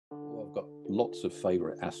lots of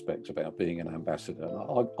favourite aspects about being an ambassador.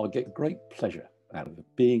 I get great pleasure out of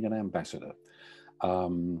being an ambassador.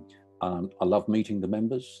 I love meeting the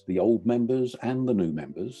members, the old members and the new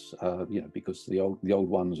members, because the old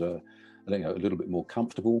ones are a little bit more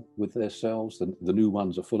comfortable with themselves. The new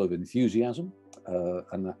ones are full of enthusiasm,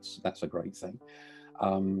 and that's a great thing.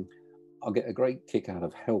 I get a great kick out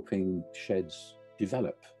of helping sheds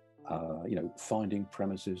develop, finding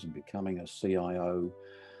premises and becoming a CIO,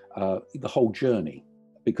 the whole journey,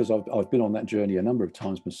 because I've been on that journey a number of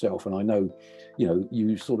times myself, and I know,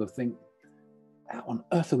 you sort of think, how on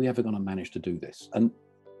earth are we ever going to manage to do this? And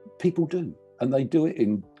people do, and they do it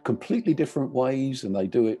in completely different ways, and they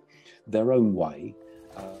do it their own way.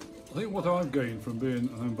 I think what I've gained from being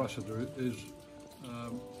an ambassador is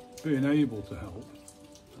being able to help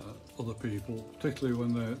other people, particularly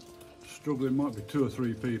when they're struggling. Might be 2 or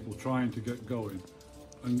 3 people trying to get going,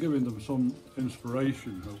 and giving them some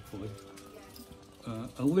inspiration, hopefully,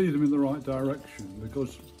 and lead them in the right direction,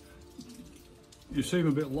 because you seem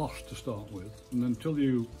a bit lost to start with, and until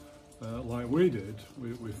you, like we did,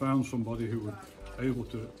 we found somebody who was able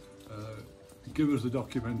to give us the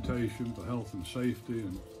documentation for health and safety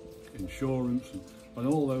and insurance and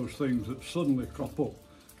all those things that suddenly crop up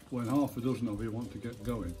when half a dozen of you want to get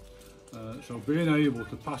going. So being able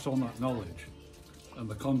to pass on that knowledge and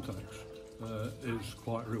the contacts is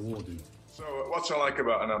quite rewarding. So what I like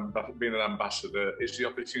about being an ambassador is the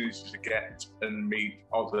opportunity to get and meet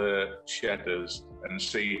other shedders and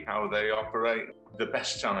see how they operate. The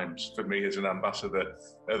best times for me as an ambassador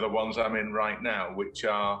are the ones I'm in right now, which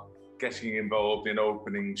are getting involved in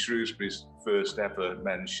opening Shrewsbury's first ever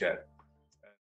men's shed.